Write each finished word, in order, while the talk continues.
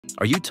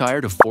Are you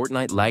tired of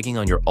Fortnite lagging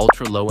on your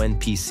ultra-low-end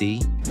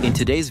PC? In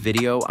today's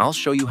video, I'll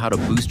show you how to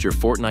boost your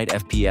Fortnite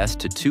FPS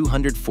to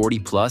 240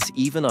 plus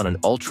even on an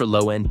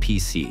ultra-low-end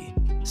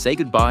PC. Say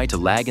goodbye to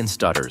lag and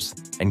stutters,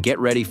 and get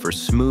ready for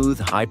smooth,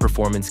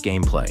 high-performance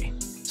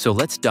gameplay. So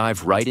let's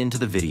dive right into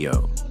the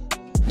video.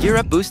 Gear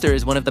Up Booster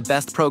is one of the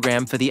best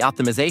programs for the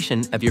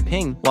optimization of your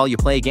ping while you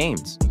play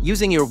games,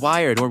 using your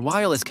wired or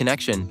wireless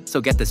connection.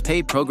 So get this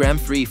paid program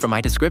free from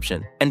my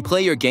description and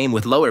play your game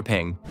with lower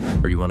ping.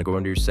 Or you want to go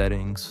into your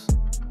settings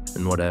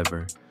and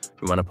whatever.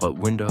 You want to put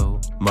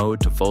window mode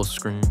to full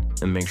screen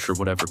and make sure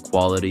whatever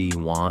quality you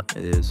want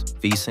is.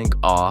 VSync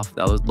off,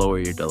 that would lower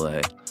your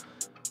delay.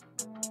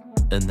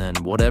 And then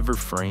whatever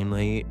frame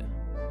rate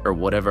or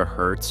whatever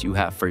hertz you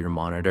have for your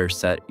monitor,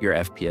 set your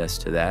FPS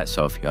to that.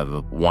 So if you have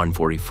a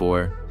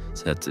 144,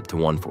 set it to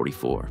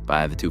 144. But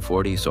I have a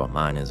 240, so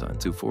mine is on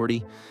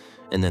 240.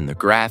 And then the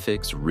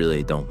graphics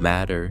really don't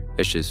matter.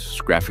 It's just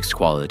graphics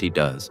quality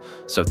does.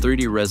 So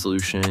 3D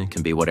resolution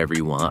can be whatever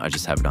you want. I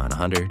just have it on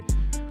 100.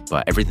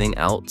 But everything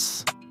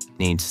else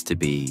needs to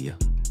be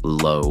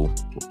low.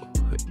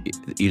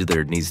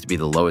 Either it needs to be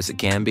the lowest it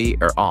can be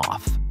or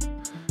off.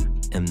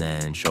 And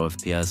then show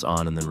FPS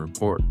on and then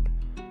report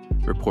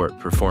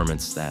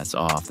performance stats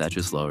off. That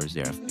just lowers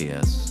your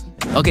FPS.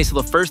 Okay, so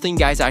the first thing you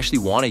guys actually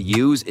want to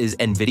use is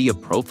NVIDIA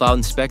Profile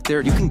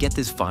Inspector. You can get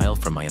this file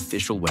from my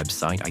official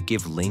website. I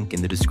give link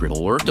in the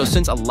description. So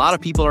since a lot of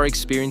people are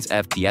experiencing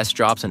FPS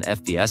drops and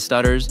FPS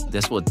stutters,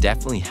 this will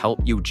definitely help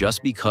you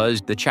just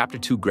because the Chapter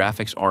 2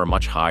 graphics are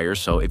much higher.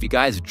 So if you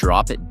guys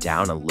drop it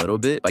down a little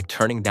bit, like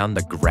turning down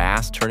the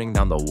grass, turning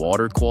down the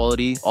water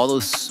quality, all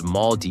those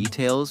small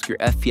details, your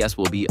FPS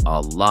will be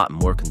a lot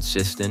more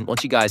consistent.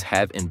 Once you guys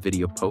have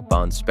NVIDIA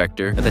Profile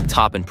Inspector, at the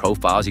top in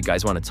profiles, you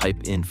guys want to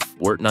type in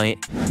Fortnite.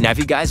 Now, if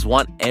you guys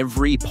want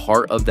every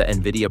part of the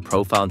NVIDIA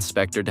Profile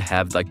Inspector to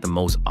have like the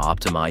most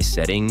optimized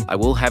setting, I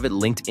will have it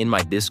linked in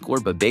my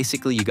Discord, but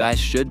basically you guys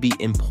should be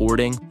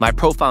importing my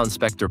Profile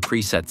Inspector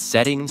preset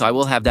settings. I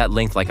will have that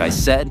linked like I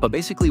said, but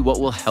basically what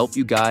will help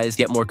you guys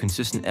get more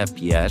consistent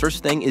FPS.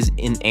 First thing is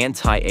in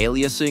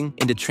anti-aliasing.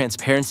 In the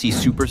transparency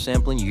super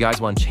sampling, you guys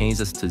want to change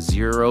this to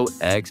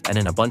 0x, and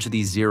then a bunch of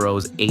these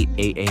zeros,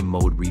 8AA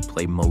mode,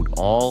 replay mode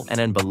all, and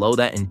then below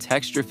that in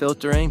texture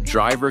filtering,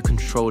 driver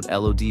controlled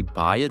LOD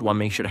bias. Want to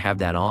make sure to have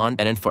that on.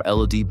 And then for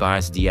LOD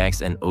bias,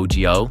 DX, and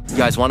OGO, you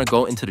guys want to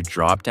go into the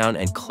drop down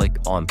and click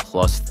on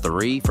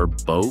 +3 for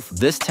both.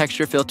 This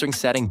texture filtering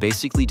setting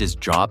basically just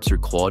drops your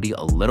quality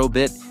a little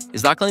bit.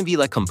 It's not going to be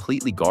like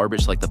completely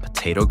garbage like the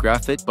potato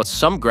graphic, but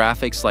some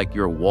graphics like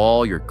your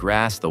wall, your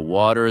grass, the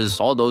waters,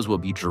 all those will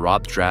be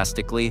dropped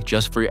drastically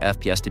just for your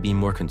FPS to be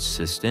more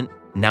consistent.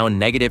 Now in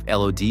negative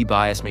LOD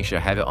bias, make sure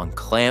to have it on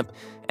clamp.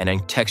 And then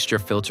texture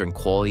filter and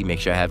quality, make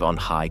sure I have it on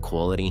high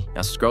quality.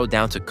 Now scroll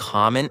down to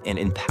common, and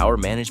in power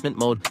management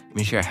mode,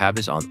 make sure I have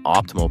this on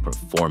optimal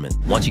performance.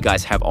 Once you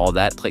guys have all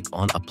that, click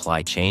on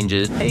apply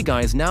changes. Hey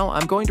guys, now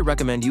I'm going to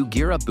recommend you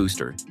Gear Up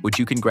Booster, which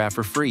you can grab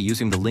for free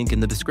using the link in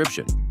the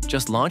description.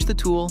 Just launch the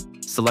tool,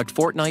 select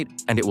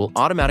Fortnite, and it will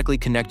automatically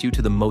connect you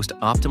to the most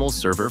optimal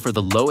server for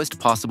the lowest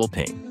possible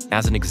ping.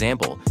 As an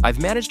example,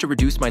 I've managed to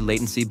reduce my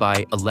latency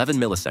by 11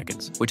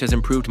 milliseconds, which has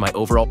improved my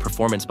overall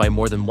performance by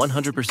more than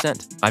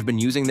 100%. I've been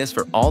using this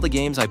for all the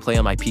games I play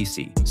on my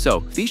PC,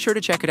 so be sure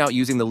to check it out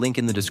using the link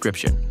in the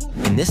description.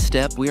 In this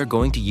step, we are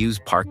going to use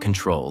park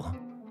control.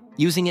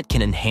 Using it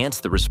can enhance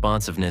the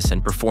responsiveness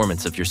and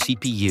performance of your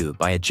CPU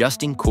by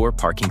adjusting core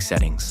parking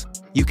settings.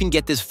 You can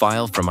get this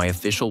file from my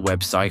official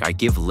website. I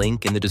give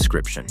link in the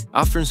description.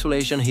 After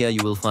installation here,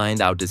 you will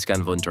find out this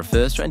kind of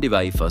interface, and the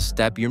very first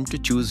step, you need to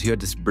choose here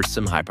this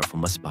Brism High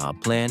Performance Power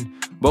Plan.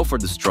 Go for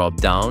this drop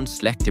down,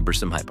 select the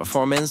Brism High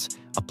Performance,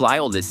 apply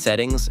all the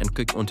settings, and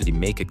click onto the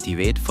Make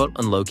Activate for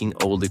unlocking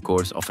all the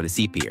cores of the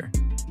CPU.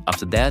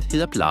 After that,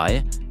 hit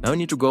apply. Now you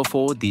need to go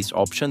for this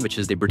option, which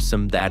is the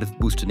Brism Adaptive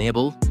Boost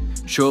Enable,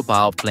 Show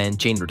Power Plan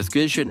Change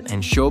Notification,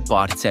 and Show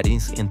Part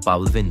Settings in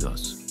Power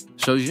Windows.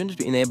 So you need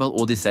to enable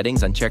all the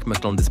settings and check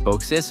mark on these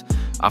boxes.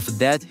 After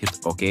that, hit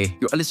OK.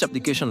 Your LS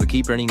application will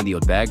keep running in the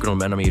background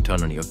whenever you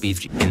turn on your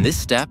PC. In this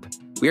step,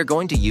 we are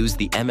going to use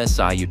the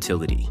MSI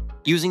utility.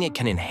 Using it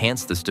can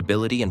enhance the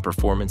stability and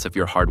performance of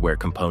your hardware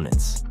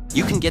components.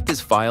 You can get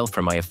this file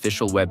from my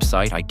official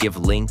website. I give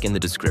link in the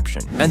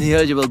description. And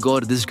here you will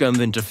go to this kind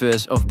of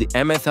interface of the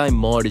MSI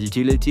mod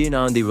utility.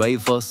 Now in the very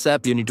first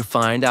step, you need to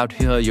find out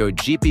here your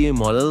GPU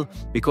model,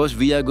 because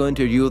we are going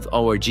to use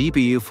our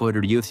GPU for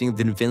reducing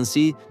the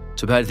latency.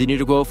 So you need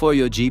to go for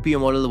your GPU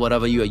model,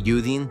 whatever you are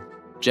using.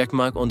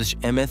 Checkmark on this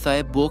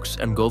MSI box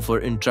and go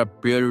for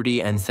interrupt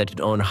priority and set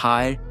it on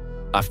high.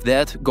 After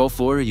that, go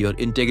for your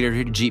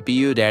integrated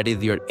GPU, that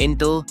is your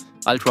Intel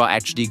Ultra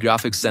HD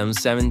Graphics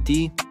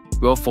 770.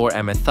 Go for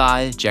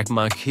MSI,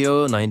 checkmark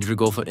here. Now you need to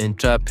go for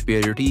interrupt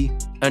priority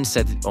and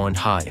set it on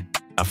high.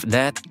 After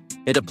that,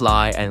 hit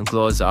apply and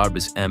close out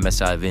this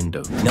MSI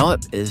window. Now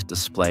it is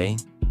displaying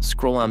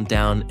scroll on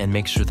down and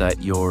make sure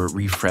that your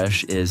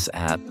refresh is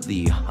at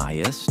the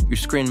highest. Your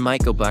screen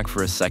might go black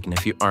for a second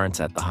if you aren't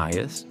at the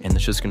highest, and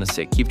it's just gonna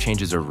say keep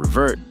changes or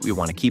revert. We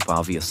want to keep,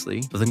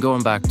 obviously. But then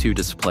going back to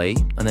display,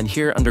 and then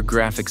here under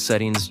graphics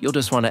settings, you'll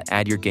just want to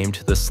add your game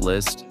to this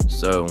list.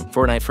 So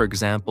Fortnite, for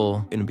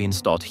example, gonna be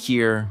installed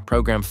here,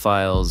 program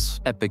files,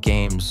 Epic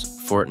Games,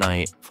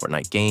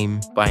 Fortnite game,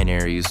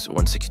 binaries,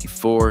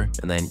 164,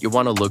 and then you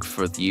want to look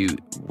for the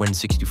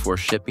Win64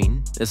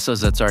 shipping. It says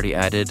that's already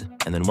added,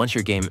 and then once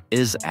your game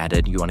is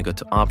added, you want to go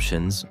to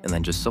options and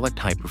then just select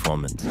high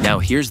performance. Now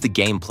here's the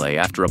gameplay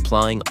after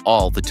applying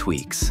all the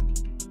tweaks.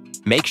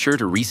 Make sure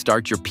to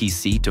restart your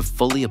PC to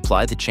fully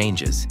apply the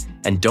changes,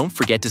 and don't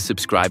forget to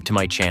subscribe to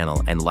my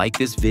channel and like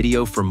this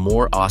video for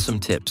more awesome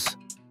tips.